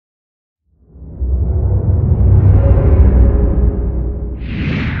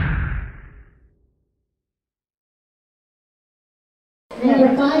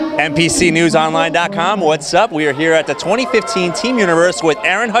NPCNewsOnline.com. What's up? We are here at the 2015 Team Universe with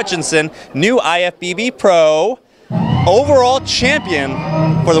ERIN Hutchinson, new IFBB Pro, overall champion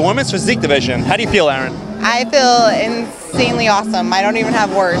for the women's physique division. How do you feel, ERIN? I feel insanely awesome. I don't even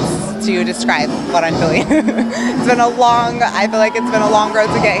have words to describe what I'm feeling. I feel like it's been a long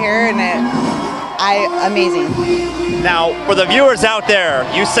road to get here, and amazing. Now, for the viewers out there,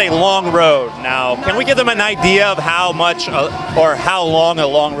 you say long road. Now, can we give them an idea of how much or how long a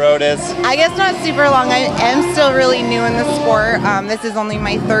long road is? I guess not super long. I am still really new in the sport. This is only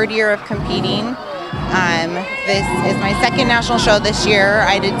my third year of competing. This is my second national show this year.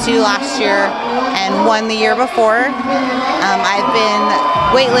 I did 2 last year and 1 the year before. I've been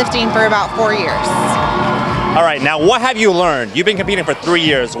weightlifting for about 4 years. All right, now what have you learned? You've been competing for 3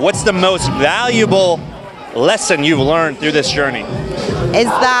 years. What's the most valuable lesson you've learned through this journey? Is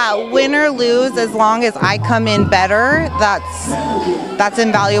that win or lose, as long as I come in better, that's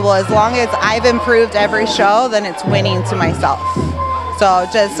invaluable. As long as I've improved every show, then it's winning to myself. So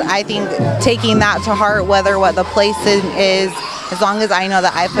I think taking that to heart, whether what the place is, as long as I know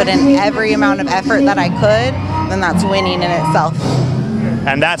that I put in every amount of effort that I could, then that's winning in itself.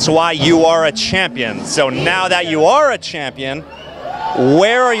 And that's why you are a champion. So now that you are a champion,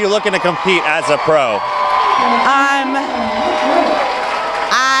 where are you looking to compete as a pro?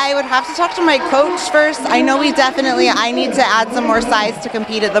 I would have to talk to my coach first. I know I need to add some more size to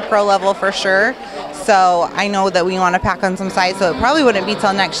compete at the pro level for sure. So I know that we want to pack on some size, so it probably wouldn't be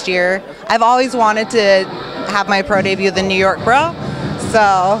till next year. I've always wanted to have my pro debut the New York Pro,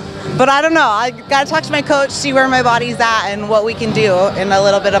 but I don't know. I got to talk to my coach, see where my body's at and what we can do in a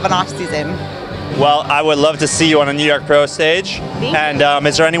little bit of an off season. Well, I would love to see you on a New York Pro stage. And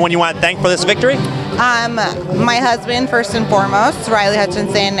is there anyone you want to thank for this victory? My husband, first and foremost, Riley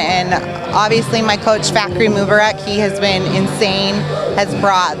Hutchinson, and obviously my coach, Fakri Mubarak. He has been insane, has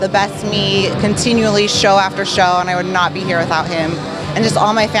brought the best me continually show after show, and I would not be here without him. And just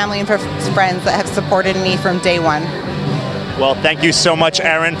all my family and friends that have supported me from day one. Well, thank you so much,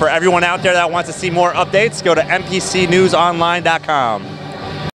 ERIN. For everyone out there that wants to see more updates, go to NPCNewsOnline.com.